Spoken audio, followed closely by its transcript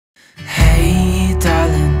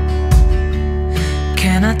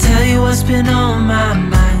tell you what's been on my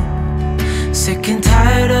mind. Sick and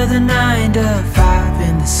tired of the 9 to 5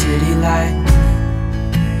 in the city life.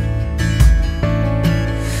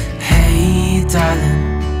 Hey darling,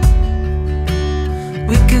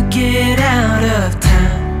 we could get out of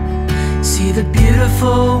town, see the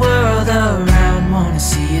beautiful world around, wanna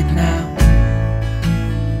see it now.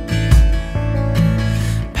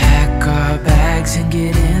 Pack our bags and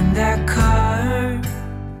get in that car.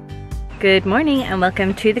 Good morning and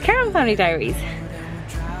welcome to the Kirrane Family Diaries.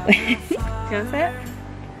 Do you want to say it?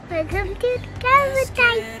 Welcome to the Kirrane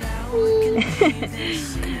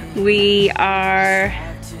Diaries. We are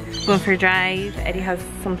going for a drive. Eddie has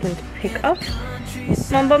something to pick up.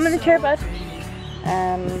 Mum, bum in the chair, bud.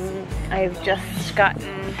 I've just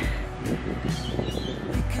gotten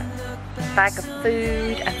a bag of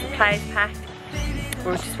food and supplies packed.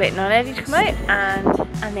 We're just waiting on Eddie to come out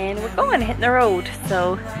and then we're going, hitting the road.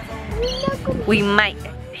 So we might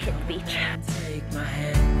hit the beach.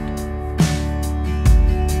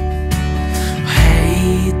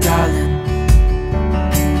 Hey darling,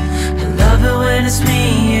 I love it when it's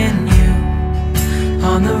me and you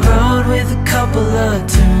on the road with a couple of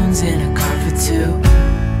tunes in a car for two.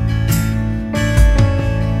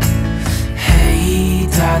 Hey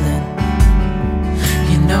darling,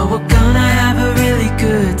 you know we're gonna have a really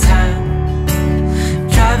good time,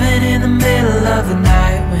 driving in the middle of the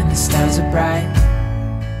night when the stars are bright.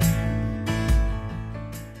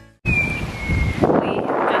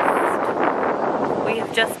 We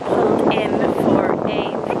have just pulled in for a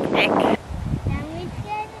picnic.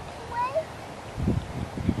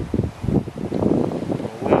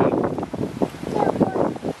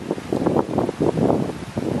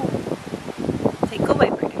 Take away,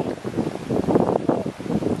 Birdie.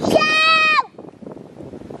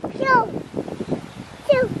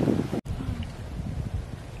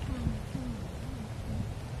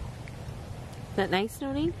 Is that nice,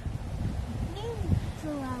 Sony?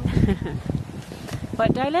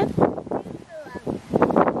 What, darling?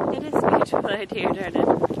 It is beautiful out here, darling.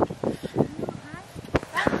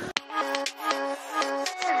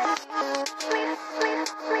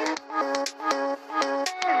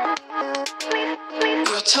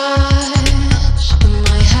 Your touch in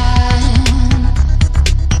my hand,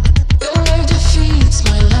 your wave defeats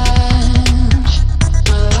my land.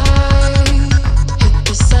 My life hit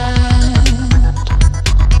the sand.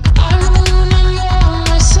 I'm the moon and you're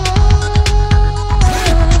my sun.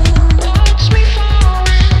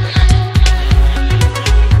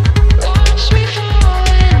 Watch me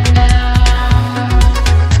falling down.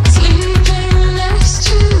 Sleeping next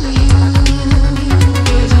to you,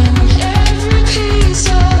 giving every piece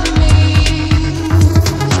of me.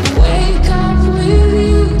 Wake up with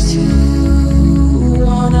you too.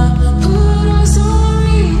 Wanna put us on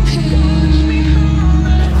repeat.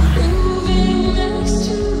 Moving next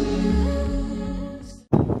to you.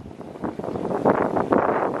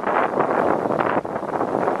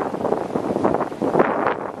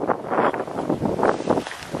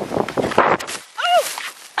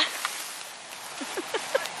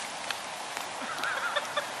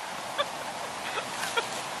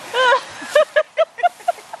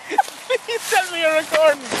 Please tell me you're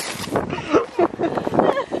recording. This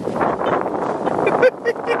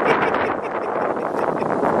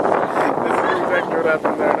is exactly what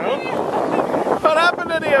happened there, no? What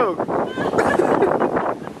happened to you?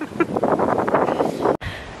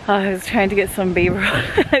 Oh, I was trying to get some beaver on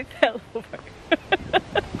and I fell over.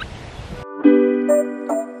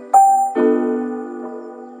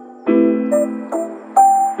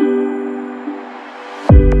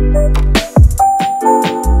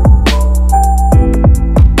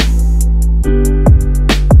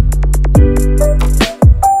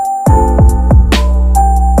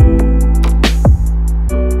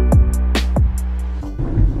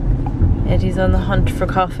 Eddie's on the hunt for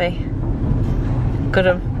coffee. Got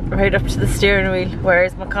him right up to the steering wheel.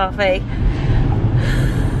 Where's my coffee?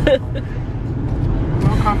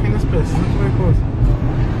 No coffee in this place, isn't it? Very good.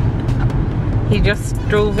 He just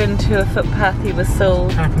drove into a footpath he was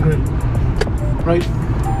sold. Park and grill. Right,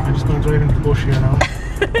 I'm just going to drive into the bush here now.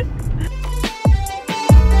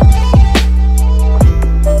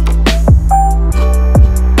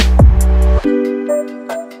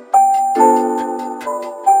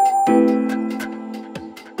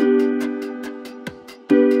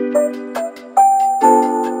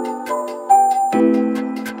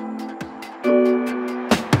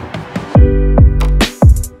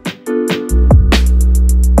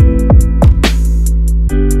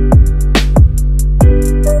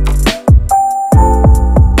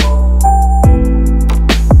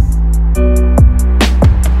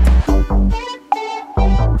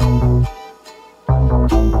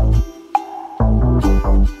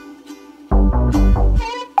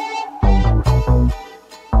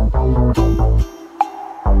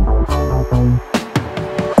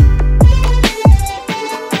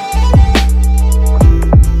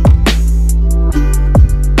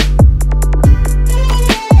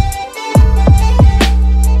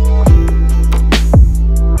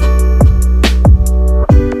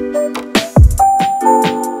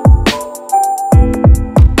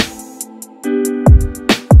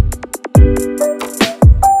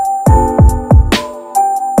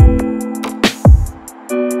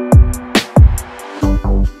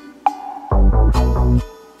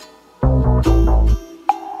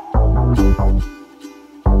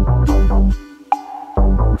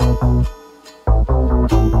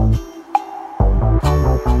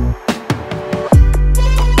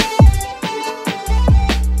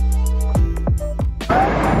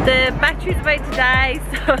 the battery's about to die,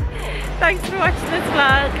 so thanks for watching this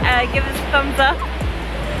vlog. Give us a thumbs up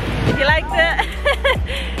if you liked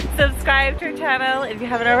it. Subscribe to our channel if you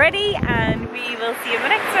haven't already, and we will see you in the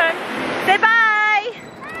next one. Say bye!